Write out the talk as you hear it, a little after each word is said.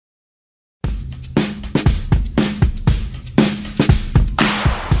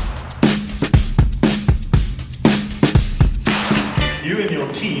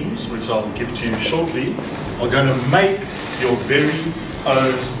teams, which I'll give to you shortly, are going to make your very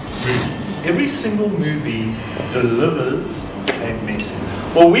own movies. Every single movie delivers a message.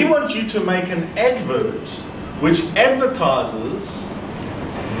 Well, we want you to make an advert which advertises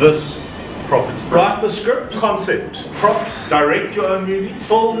this property. Write the script, concept, props, direct your own movie,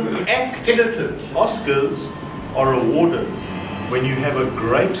 film, act, edit it. Oscars are awarded when you have a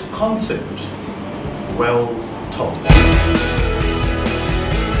great concept well told.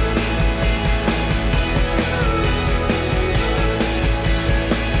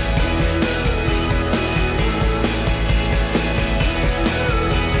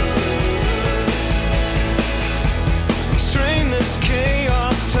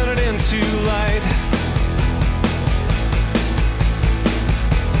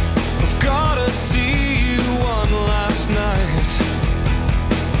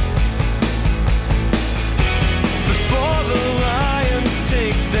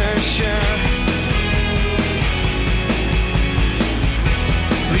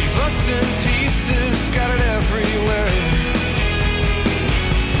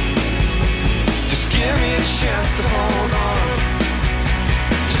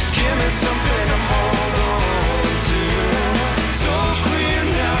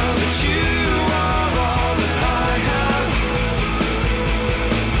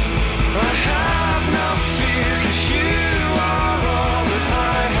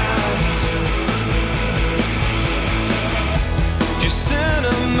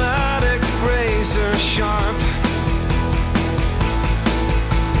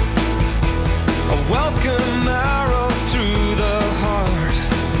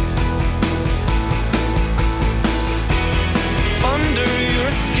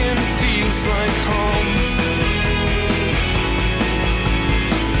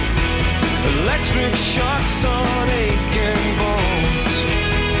 Shocks on aching bones.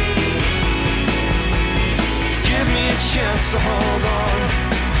 Give me a chance to hold on.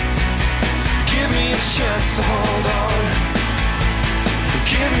 Give me a chance to hold on.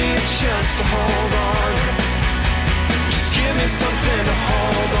 Give me a chance to hold on. Just give me something to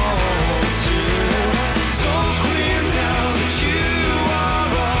hold on to. So clear now that you are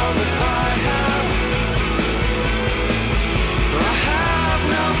all that I have. I have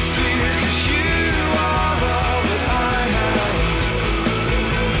no fear 'cause you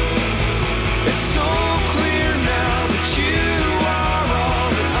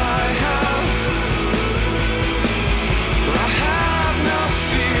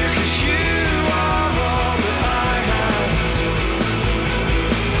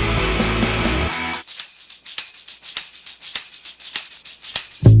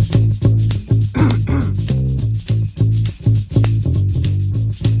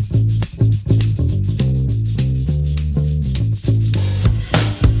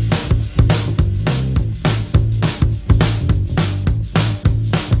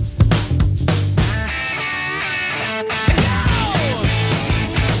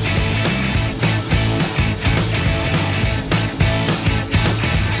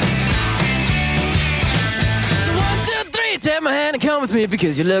take my hand and come with me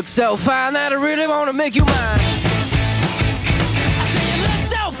because you look so fine that I really want to make you mine. I say you look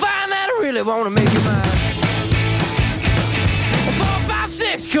so fine that I really want to make you mine. 4, 5,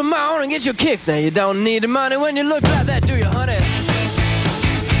 6, come on and get your kicks. Now you don't need the money when you look like that, do you, honey?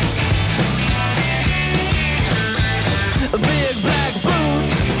 Big black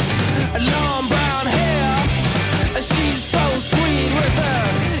boots, long brown hair. She's so sweet with her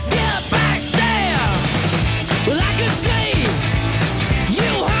get back stare. Well, I could see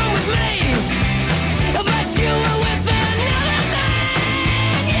you home with me, but you were with another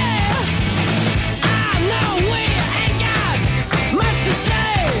man, yeah. I know we ain't got much to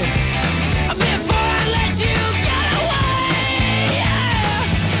say before I let you get away, yeah.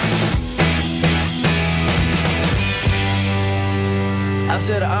 I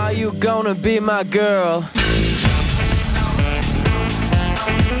said, are you gonna be my girl?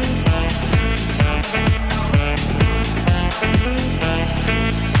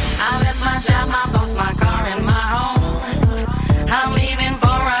 My job, my boss, my car, and my home. I'm leaving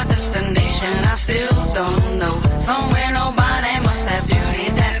for a destination I still don't know. Somewhere nobody must have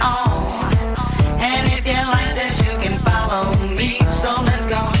duties at all. And if you like this, you can follow me. So let's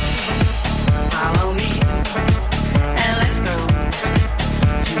go. Follow me. And let's go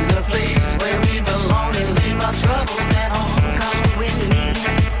to the place where we belong and leave our troubles at home. Come with me.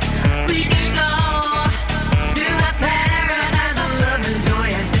 We can go to that paradise of love and joy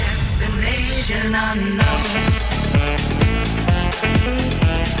and destination unknown.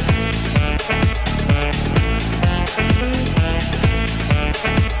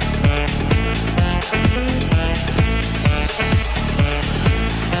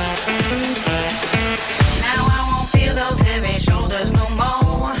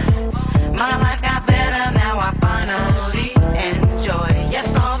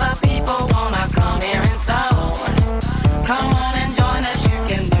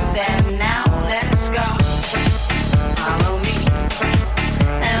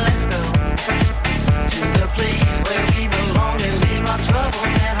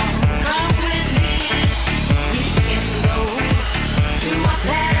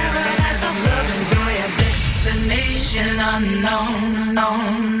 destination unknown,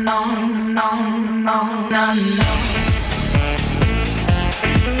 known, known, known, known, unknown.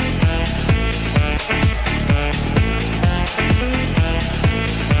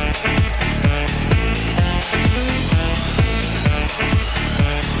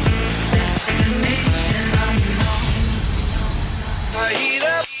 I heat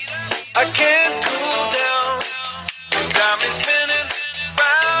up, I can't cool down. Got me spinning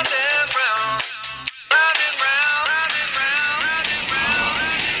round and round, round and round, round and round, round and round, round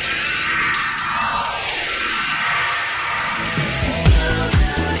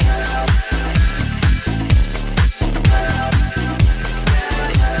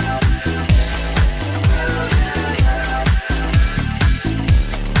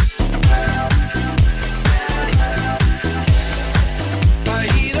I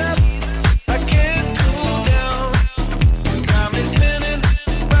heat up, I can't cool down. Got me spinning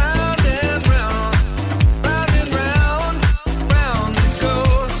round and round, round and round, round it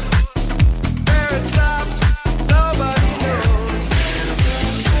goes. Where it stops, nobody knows.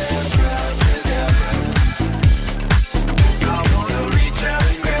 I wanna reach out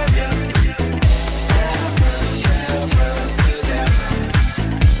and grab ya.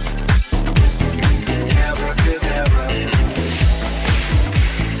 Abracadabra.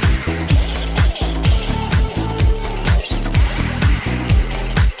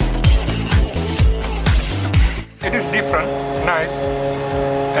 It is different, nice,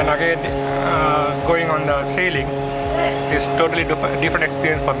 and again going on the sailing is totally different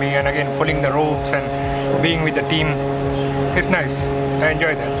experience for me. And again pulling the ropes and being with the team, it's nice. I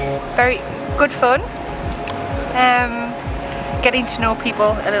enjoy that. Very good fun. Getting to know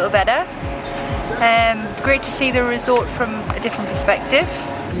people a little better. Great to see the resort from a different perspective.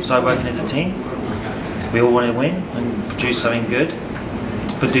 So working as a team, we all want to win and produce something good,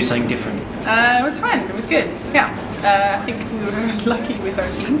 but do something different. It was fun, it was good, yeah. I think we were very lucky with our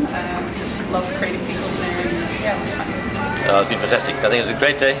team. Love creative people there, and yeah, it was fun. It's been fantastic. I think it was a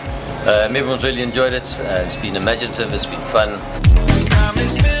great day. Everyone's really enjoyed it. It's been imaginative, it's been fun. Got me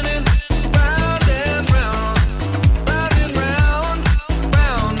spinning round and round, round and round,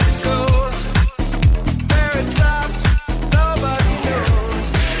 round it goes. Where it stops, nobody knows.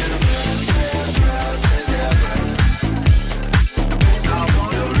 I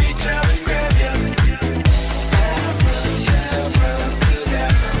wanna reach out and grab ya.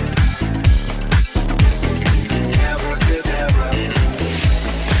 Abracadabra.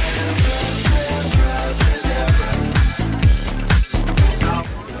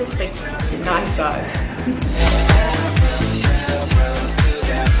 This big, nice size.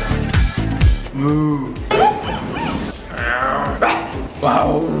 Moo.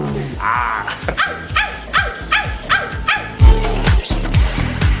 Wow.